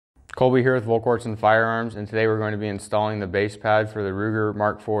Colby here with Volquartsen Firearms, and today we're going to be installing the base pad for the Ruger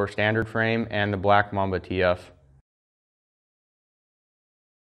Mark IV standard frame and the black Mamba-TF.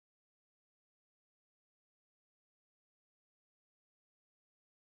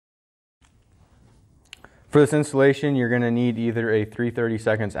 For this installation, you're going to need either a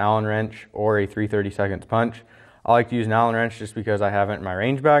 3/32 Allen wrench or a 3/32 punch. I like to use an Allen wrench just because I have it in my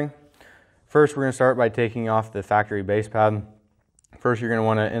range bag. First, we're going to start by taking off the factory base pad. First, you're going to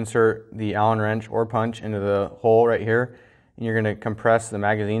want to insert the Allen wrench or punch into the hole right here, and you're going to compress the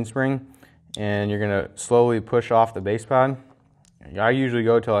magazine spring, and you're going to slowly push off the base pad. I usually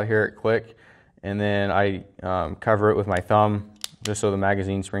go till I hear it click, and then I cover it with my thumb just so the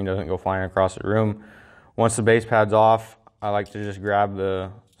magazine spring doesn't go flying across the room. Once the base pad's off, I like to just grab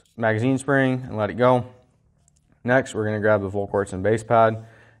the magazine spring and let it go. Next, we're going to grab the Volquartsen base pad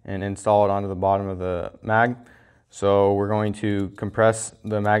and install it onto the bottom of the mag. So we're going to compress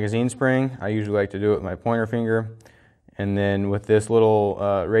the magazine spring. I usually like to do it with my pointer finger. And then with this little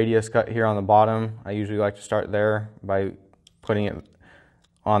radius cut here on the bottom, I usually like to start there by putting it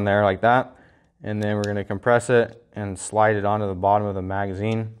on there like that. And then we're going to compress it and slide it onto the bottom of the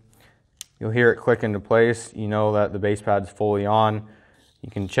magazine. You'll hear it click into place. You know that the base pad's fully on.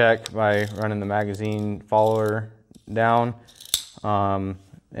 You can check by running the magazine follower down.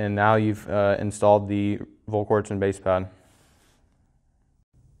 And now you've installed the Volquartsen base pad.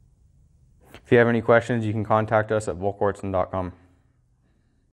 If you have any questions, you can contact us at volquartsen.com.